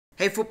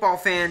Hey football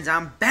fans,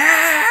 I'm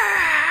back!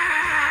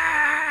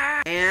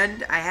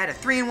 And I had a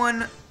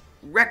 3-1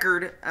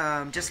 record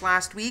just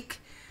last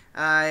week.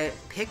 I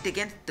picked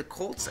against the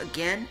Colts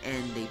again,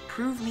 and they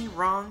proved me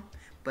wrong.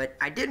 But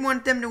I did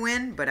want them to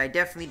win, but I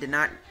definitely did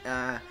not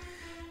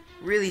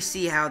really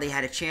see how they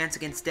had a chance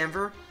against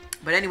Denver.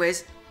 But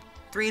anyways,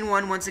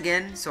 3-1 once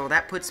again, so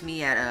that puts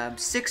me at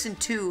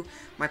 6-2,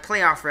 my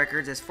playoff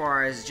records as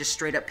far as just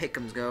straight up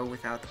pick'ems go,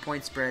 without the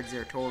point spreads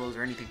or totals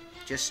or anything.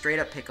 Just straight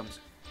up pick'ems.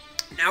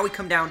 Now we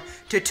come down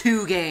to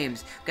 2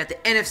 games. We got the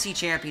NFC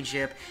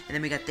Championship, and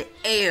then we got the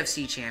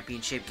AFC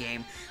Championship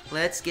game.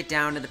 Let's get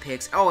down to the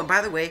picks. Oh, and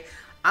by the way,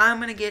 I'm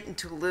going to get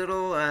into a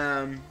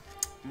little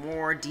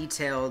more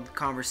detailed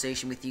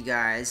conversation with you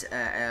guys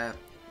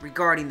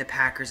regarding the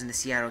Packers and the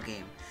Seattle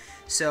game.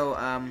 So,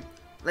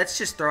 let's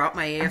just throw out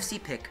my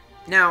AFC pick.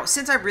 Now,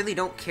 since I really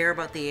don't care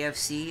about the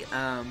AFC,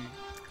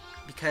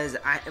 because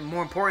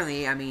more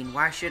importantly, I mean,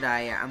 why should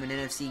I? I'm an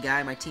NFC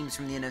guy. My team's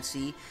from the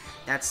NFC.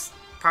 That's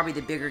probably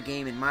the bigger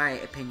game in my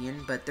opinion,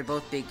 but they're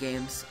both big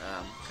games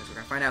because we're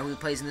going to find out who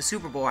plays in the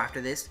Super Bowl after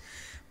this.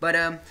 But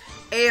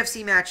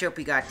AFC matchup,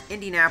 we got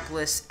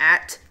Indianapolis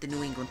at the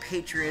New England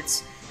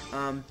Patriots.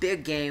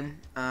 Big game.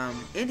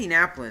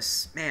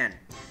 Indianapolis, man,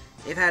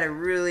 they've had a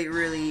really,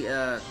 really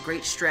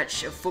great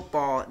stretch of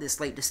football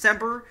this late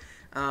December.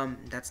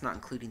 That's not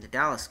including the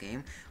Dallas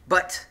game.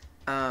 But,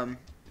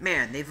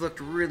 man, they've looked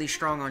really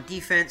strong on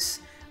defense.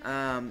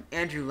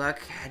 Andrew Luck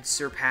had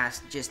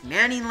surpassed just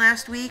Manning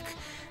last week.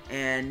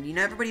 And, you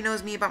know, everybody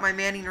knows me about my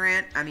Manning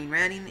rant. I mean,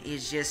 Manning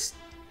is just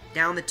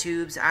down the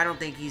tubes. I don't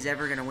think he's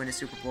ever going to win a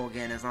Super Bowl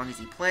again as long as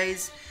he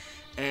plays.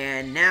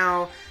 And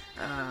now,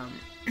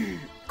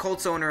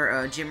 Colts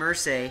owner Jim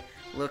Irsay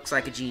looks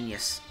like a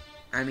genius.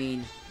 I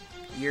mean,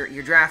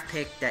 your draft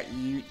pick that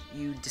you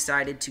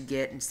decided to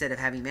get instead of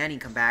having Manning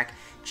come back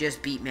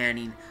just beat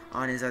Manning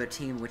on his other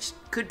team, which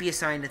could be a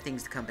sign of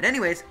things to come. But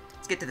anyways,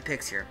 let's get to the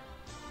picks here.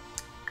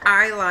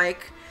 I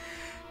like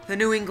the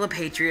New England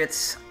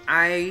Patriots.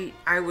 I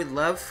would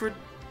love for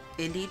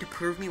Indy to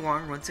prove me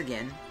wrong once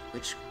again,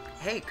 which,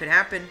 hey, could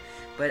happen.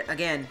 But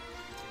again,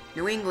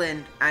 New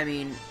England, I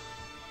mean,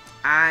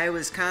 I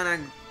was kind of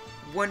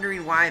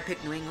wondering why I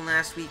picked New England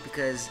last week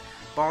because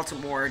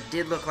Baltimore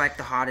did look like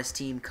the hottest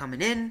team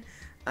coming in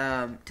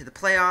to the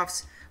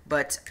playoffs.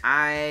 But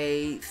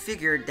I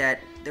figured that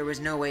there was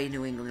no way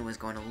New England was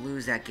going to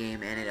lose that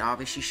game, and it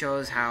obviously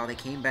shows how they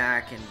came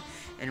back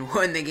and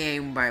won the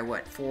game by,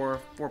 what,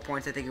 4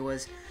 points, I think it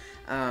was.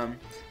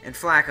 And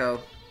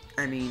Flacco,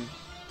 I mean,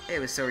 it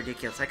was so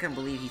ridiculous. I couldn't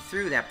believe he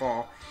threw that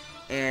ball.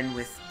 And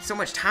with so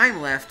much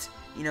time left,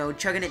 you know,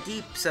 chugging it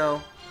deep. So,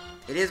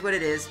 it is what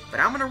it is. But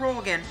I'm going to roll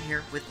again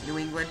here with New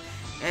England.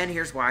 And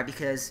here's why.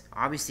 Because,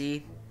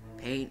 obviously,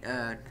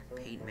 Peyton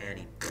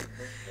Manning.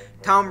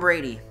 Tom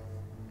Brady.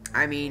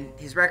 I mean,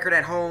 his record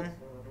at home.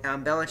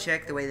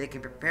 Belichick, the way they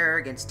can prepare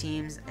against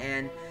teams.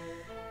 And,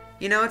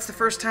 you know, it's the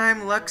first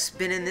time Luck's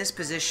been in this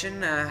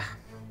position.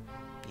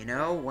 You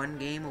know, 1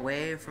 game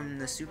away from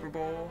the Super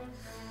Bowl.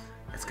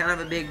 That's kind of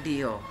a big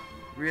deal.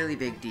 Really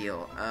big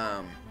deal.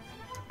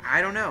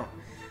 I don't know.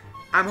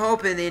 I'm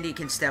hoping Indy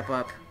can step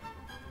up.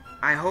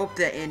 I hope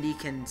that Indy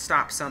can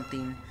stop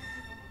something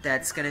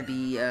that's going to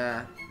be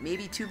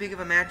maybe too big of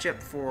a matchup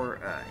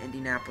for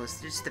Indianapolis.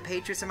 Just the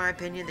Patriots, in my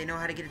opinion, they know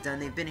how to get it done.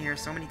 They've been here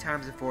so many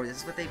times before. This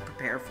is what they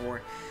prepare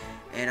for.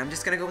 And I'm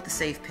just going to go with the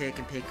safe pick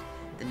and pick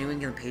the New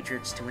England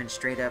Patriots to win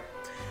straight up.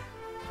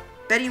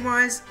 Betting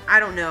wise, I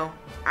don't know.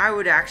 I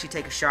would actually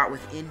take a shot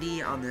with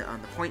Indy on the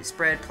point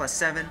spread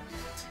 +7.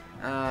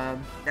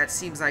 That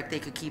seems like they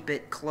could keep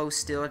it close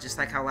still, just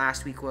like how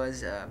last week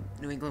was.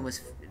 New England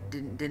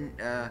didn't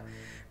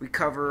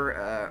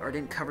recover or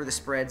didn't cover the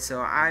spread, so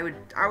I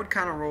would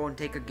kind of roll and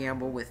take a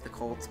gamble with the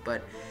Colts.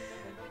 But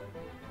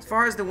as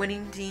far as the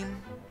winning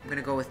team, I'm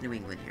gonna go with New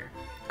England here.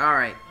 All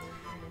right.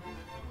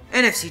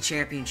 NFC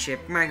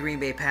Championship, my Green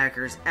Bay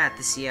Packers at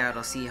the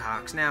Seattle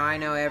Seahawks. Now, I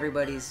know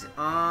everybody's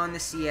on the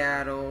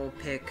Seattle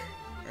pick.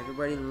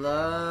 Everybody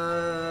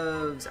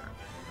loves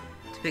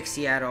to pick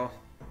Seattle.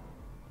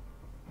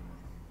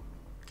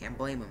 Can't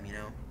blame them, you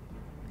know.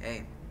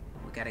 Hey,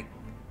 we got a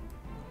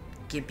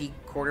gimpy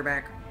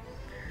quarterback.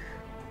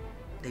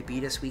 They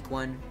beat us week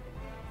 1.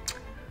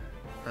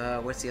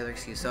 What's the other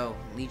excuse? Oh,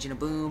 Legion of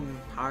Boom,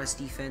 hottest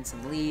defense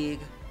in the league.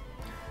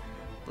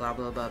 Blah,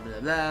 blah, blah, blah,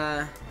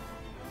 blah.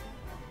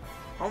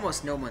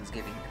 Almost no one's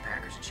giving the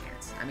Packers a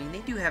chance. I mean,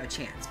 they do have a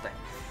chance, but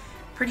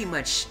pretty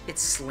much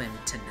it's slim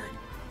to none.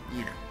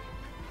 You know,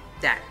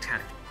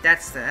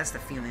 that's the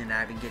feeling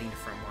that I've been getting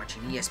from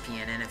watching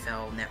ESPN,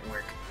 NFL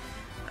Network.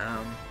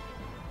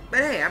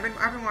 But hey, I've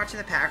been watching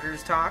the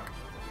Packers talk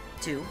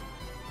too.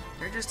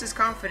 They're just as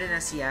confident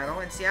as Seattle,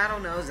 and Seattle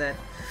knows that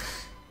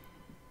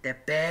the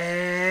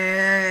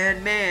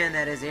bad man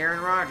that is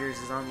Aaron Rodgers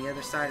is on the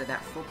other side of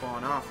that football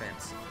on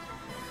offense.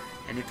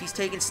 And if he's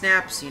taking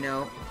snaps, you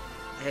know,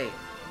 hey,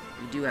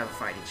 we do have a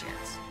fighting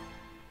chance.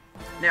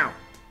 Now,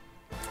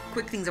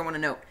 quick things I want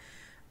to note.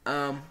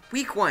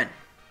 Week 1.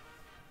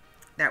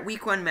 That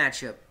Week 1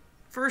 matchup.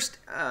 First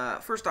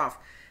off,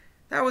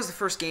 that was the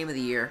first game of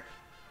the year.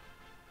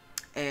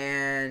 And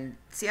And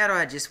Seattle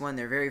had just won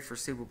their very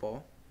first Super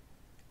Bowl.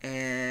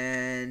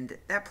 And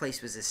that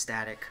place was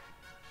ecstatic.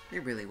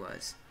 It really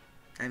was.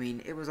 I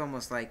mean, it was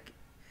almost like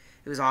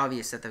it was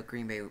obvious that the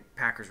Green Bay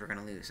Packers were going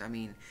to lose. I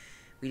mean,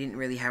 we didn't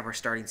really have our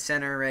starting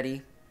center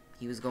ready.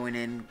 He was going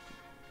in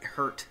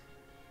hurt.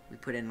 We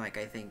put in, like,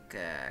 I think,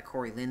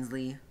 Corey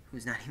Linsley,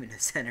 who's not even a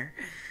center.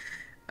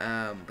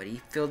 But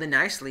he filled in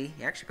nicely.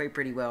 He actually played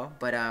pretty well.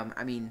 But,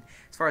 I mean,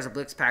 as far as the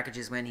blitz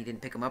packages went, he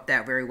didn't pick them up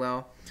that very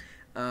well.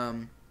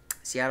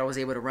 Seattle was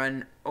able to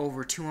run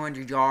over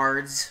 200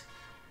 yards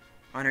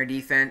on our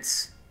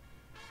defense.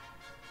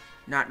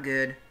 Not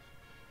good.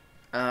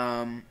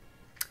 And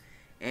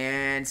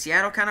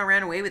Seattle kind of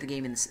ran away with the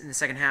game in the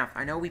second half.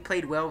 I know we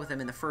played well with them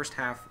in the first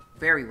half,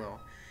 very well.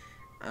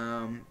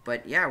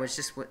 But yeah,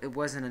 it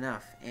wasn't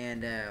enough.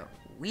 And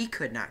we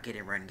could not get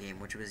a run game,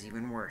 which was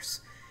even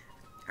worse.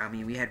 I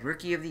mean, we had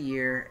Rookie of the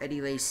Year,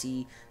 Eddie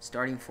Lacy,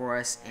 starting for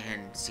us,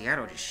 and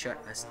Seattle just shut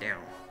us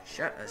down.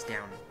 Shut us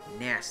down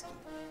nasty.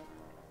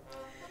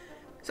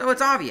 So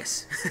it's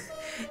obvious.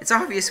 It's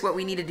obvious what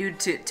we need to do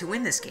to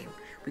win this game.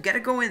 We got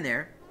to go in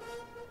there.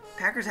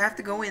 Packers have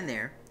to go in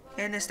there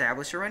and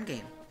establish a run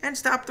game and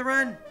stop the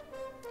run.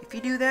 If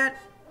you do that,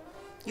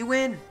 you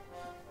win.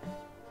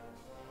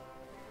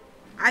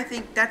 I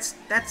think that's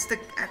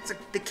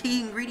the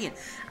key ingredient.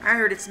 I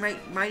heard it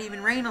might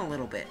even rain a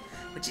little bit,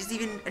 which is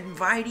even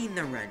inviting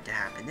the run to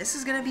happen. This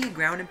is going to be a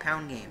ground and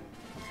pound game.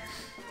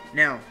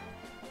 Now,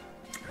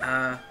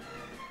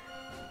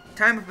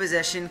 time of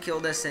possession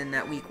killed us in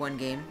that Week 1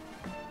 game.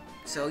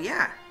 So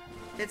yeah,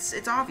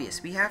 it's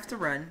obvious. We have to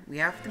run. We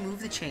have to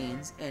move the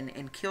chains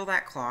and kill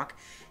that clock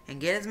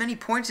and get as many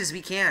points as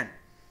we can.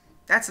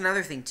 That's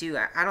another thing too.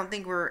 I don't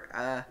think we're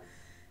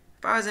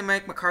if I was in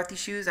Mike McCarthy's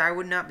shoes, I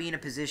would not be in a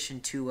position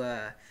to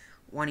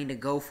wanting to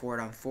go for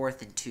it on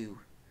 4th and 2.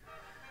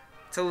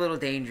 It's a little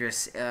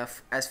dangerous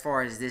as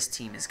far as this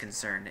team is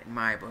concerned, in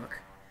my book.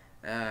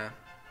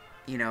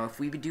 You know, if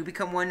we do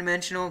become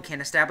one-dimensional,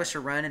 can't establish a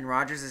run, and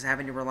Rodgers is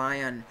having to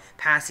rely on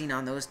passing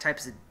on those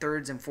types of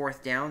 3rds and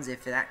 4th downs,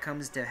 if that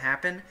comes to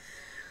happen,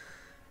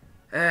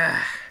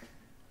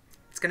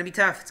 it's going to be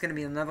tough. It's going to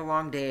be another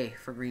long day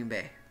for Green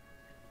Bay.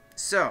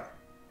 So,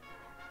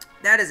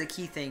 that is a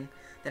key thing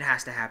that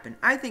has to happen.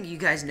 I think you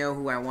guys know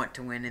who I want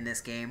to win in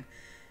this game.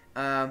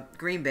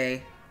 Green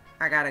Bay.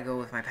 I got to go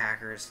with my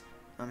Packers.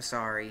 I'm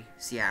sorry,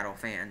 Seattle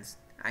fans.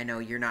 I know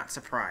you're not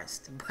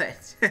surprised,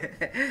 but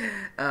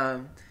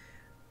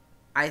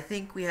I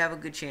think we have a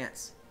good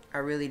chance. I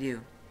really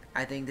do.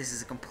 I think this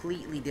is a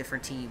completely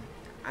different team.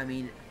 I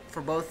mean,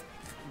 for both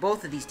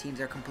of these teams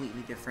are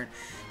completely different.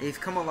 They've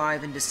come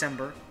alive in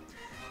December,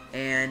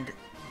 and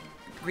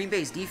Green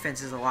Bay's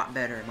defense is a lot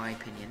better, in my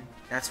opinion.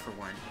 That's for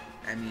one.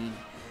 I mean,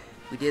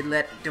 we did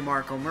let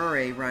DeMarco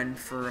Murray run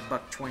for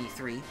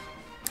 $123,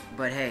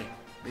 but hey,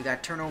 we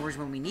got turnovers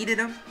when we needed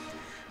them,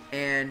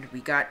 and we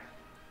got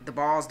the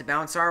balls to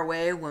bounce our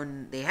way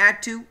when they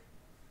had to,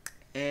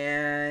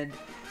 and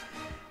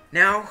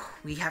now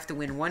we have to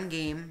win one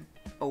game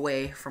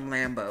away from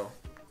Lambeau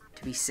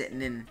to be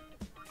sitting in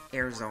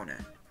Arizona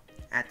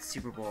at the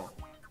Super Bowl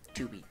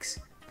 2 weeks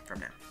from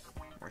now,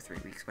 or 3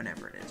 weeks,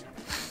 whenever it is.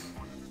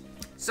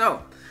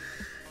 So,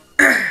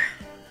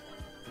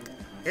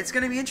 it's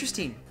going to be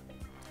interesting.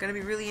 It's going to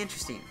be really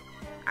interesting.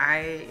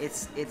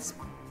 It's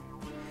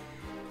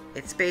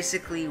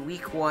basically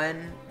week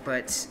 1,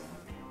 but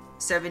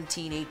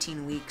 17,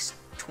 18 weeks,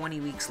 20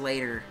 weeks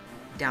later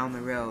down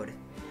the road,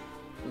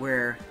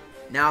 where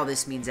now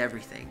this means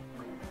everything.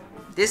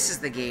 This is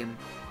the game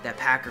that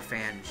Packer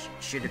fans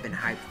should have been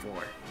hyped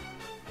for.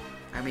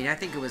 I mean, I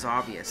think it was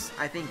obvious.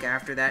 I think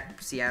after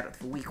that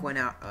week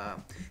 1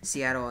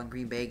 Seattle and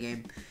Green Bay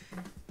game,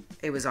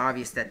 it was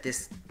obvious that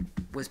this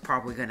was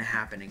probably going to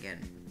happen again,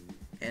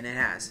 and it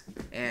has.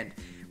 And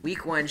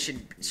week 1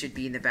 should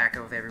be in the back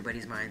of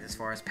everybody's minds as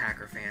far as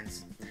Packer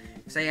fans.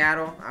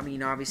 Seattle, I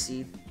mean,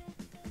 obviously,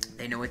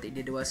 they know what they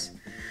did to us,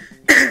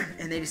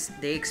 and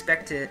they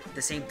expect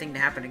the same thing to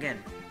happen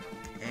again.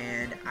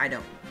 And I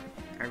don't.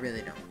 I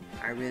really don't.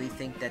 I really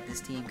think that this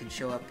team can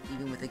show up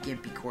even with a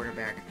gimpy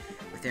quarterback,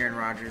 with Aaron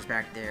Rodgers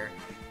back there,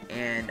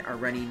 and our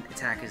running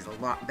attack is a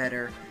lot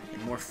better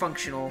and more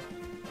functional.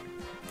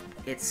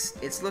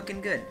 It's looking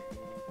good.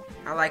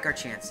 I like our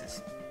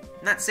chances.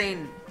 I'm not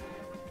saying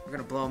we're going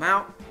to blow them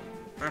out.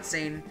 I'm not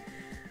saying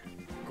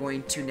we're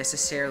going to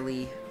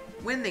necessarily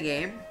win the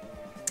game,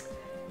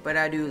 but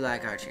I do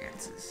like our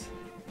chances.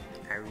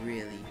 I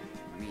really,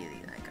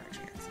 really like our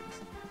chances.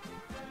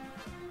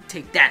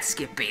 Take that,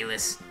 Skip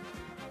Bayless.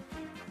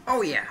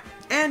 Oh yeah,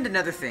 and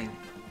another thing.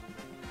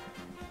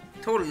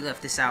 Totally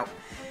left this out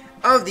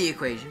of the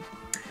equation.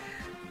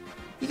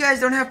 You guys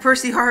don't have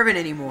Percy Harvin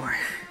anymore.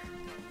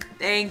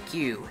 Thank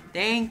you.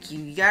 Thank you.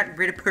 You got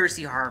rid of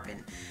Percy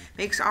Harvin.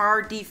 Makes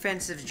our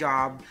defensive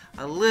job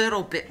a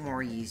little bit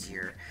more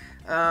easier.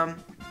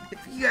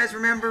 If you guys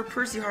remember,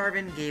 Percy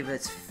Harvin gave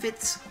us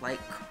fits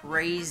like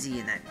crazy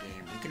in that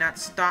game. We cannot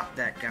stop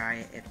that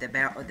guy if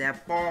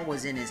that ball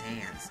was in his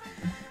hands.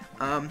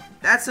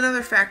 That's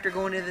another factor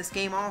going into this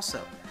game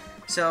also.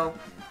 So,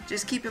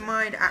 just keep in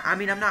mind, I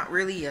mean, I'm not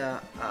really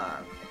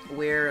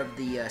aware of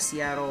the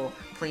Seattle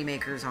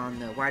playmakers on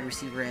the wide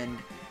receiver end,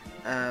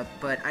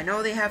 but I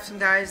know they have some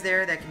guys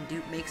there that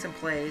can make some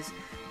plays,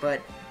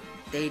 but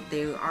they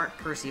aren't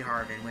Percy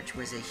Harvin, which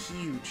was a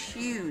huge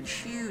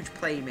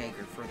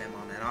playmaker for them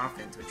on that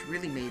offense, which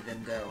really made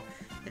them go,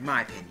 in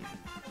my opinion.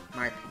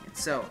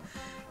 So,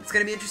 it's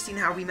going to be interesting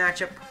how we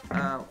match up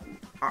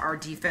our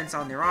defense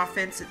on their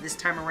offense this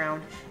time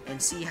around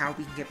and see how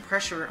we can get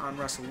pressure on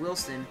Russell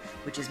Wilson,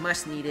 which is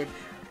much needed,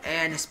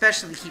 and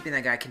especially keeping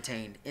that guy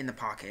contained in the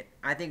pocket.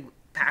 I think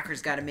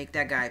Packers got to make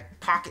that guy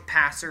pocket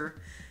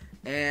passer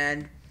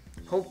and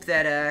hope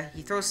that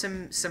he throws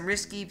some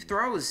risky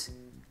throws.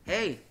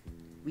 Hey,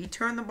 we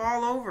turned the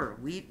ball over.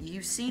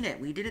 You've seen it.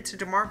 We did it to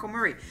DeMarco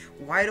Murray.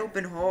 Wide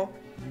open hole?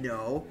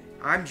 No.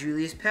 I'm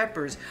Julius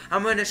Peppers.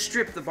 I'm going to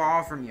strip the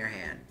ball from your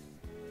hand.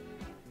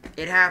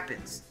 It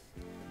happens.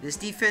 This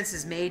defense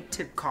is made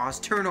to cause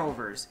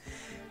turnovers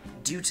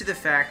due to the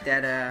fact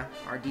that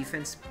our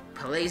defense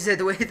plays it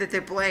the way that they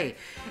play.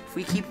 If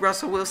we keep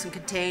Russell Wilson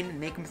contained and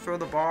make him throw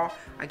the ball,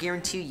 I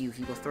guarantee you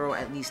he will throw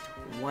at least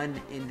one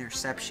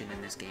interception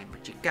in this game.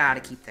 But you got to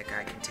keep that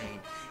guy contained.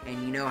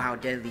 And you know how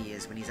deadly he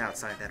is when he's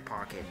outside that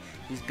pocket.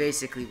 He's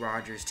basically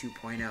Rodgers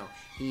 2.0.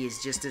 He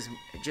is just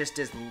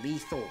as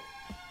lethal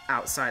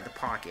outside the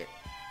pocket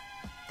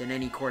than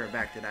any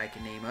quarterback that I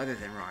can name other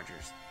than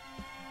Rodgers.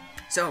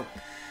 So,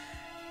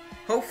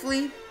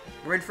 hopefully,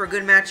 we're in for a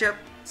good matchup.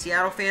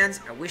 Seattle fans,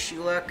 I wish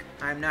you luck.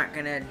 I'm not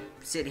going to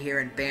sit here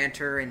and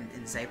banter and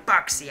say,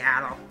 fuck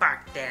Seattle,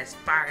 fuck this,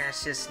 fuck.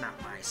 That's just not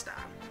my style.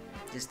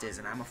 Just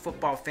isn't. I'm a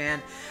football fan.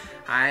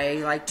 I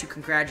like to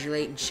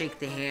congratulate and shake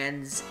the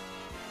hands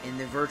in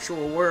the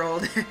virtual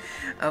world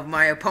of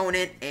my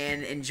opponent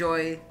and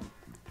enjoy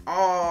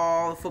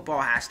all football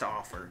has to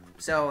offer.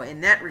 So,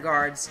 in that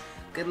regards,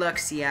 good luck,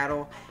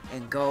 Seattle,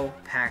 and go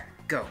Pack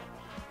Go.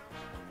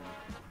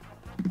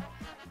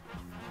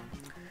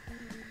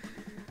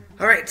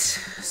 Alright,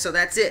 so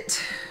that's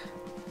it.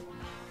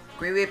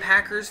 Green Bay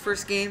Packers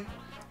first game.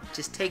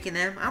 Just taking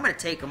them. I'm going to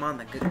take them on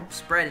the good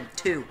spread in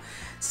 2.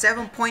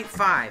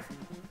 7.5.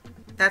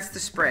 That's the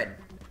spread.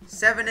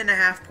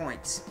 7.5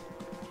 points.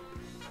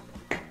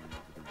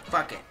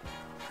 Fuck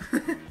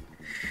it.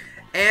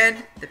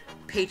 And the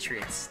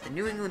Patriots. The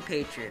New England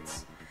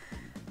Patriots.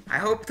 I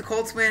hope the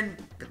Colts win,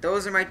 but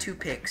those are my 2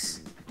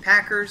 picks.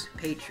 Packers,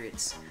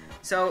 Patriots.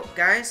 So,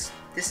 guys,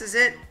 this is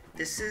it.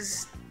 This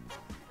is,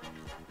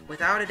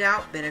 without a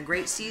doubt, been a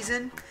great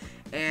season,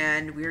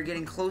 and we are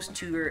getting closer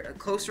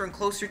and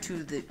closer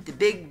to the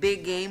big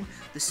game,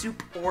 the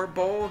Super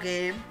Bowl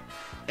game,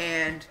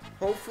 and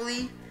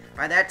hopefully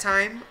by that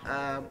time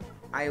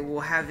I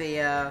will have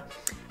a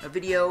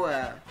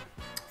video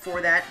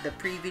for that, the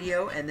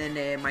pre-video, and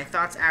then my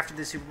thoughts after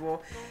the Super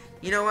Bowl.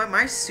 You know what,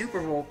 my Super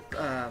Bowl,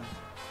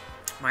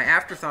 my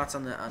afterthoughts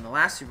on the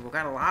last Super Bowl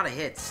got a lot of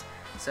hits,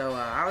 so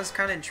I was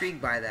kind of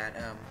intrigued by that.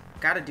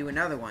 Got to do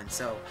another one.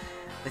 So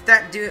with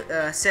that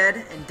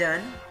said and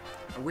done,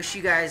 I wish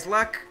you guys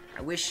luck.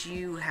 I wish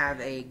you have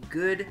a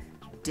good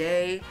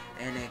day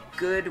and a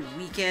good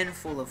weekend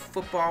full of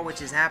football,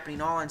 which is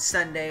happening all on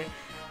Sunday.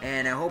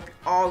 And I hope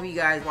all of you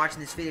guys watching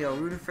this video are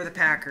rooting for the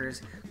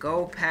Packers.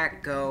 Go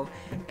Pack Go,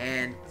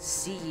 and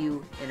see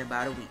you in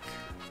about a week.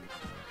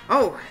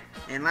 Oh,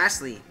 and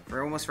lastly, I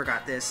almost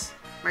forgot this,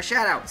 my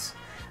shout-outs.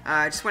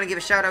 I just want to give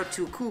a shout-out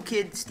to a cool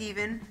kid,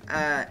 Steven,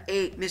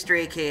 Mr.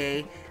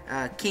 AKA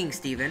King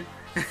Steven,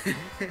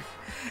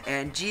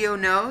 and Geo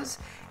Knows,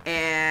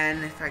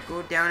 and if I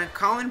go down and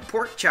Colin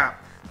Porkchop.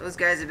 Those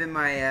guys have been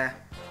my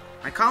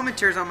my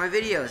commenters on my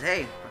videos.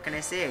 Hey, what can I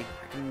say?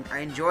 I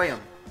enjoy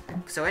them.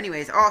 So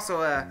anyways,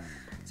 also,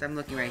 so I'm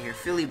looking right here,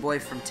 Philly boy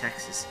from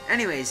Texas.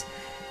 Anyways,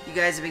 you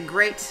guys have been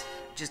great.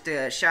 Just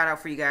a shout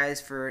out for you guys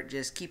for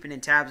just keeping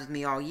in tabs with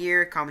me all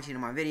year, commenting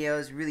on my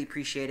videos. Really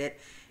appreciate it.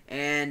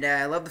 And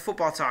I love the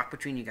football talk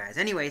between you guys.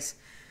 Anyways,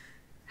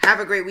 have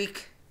a great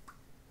week.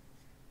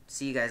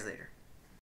 See you guys later.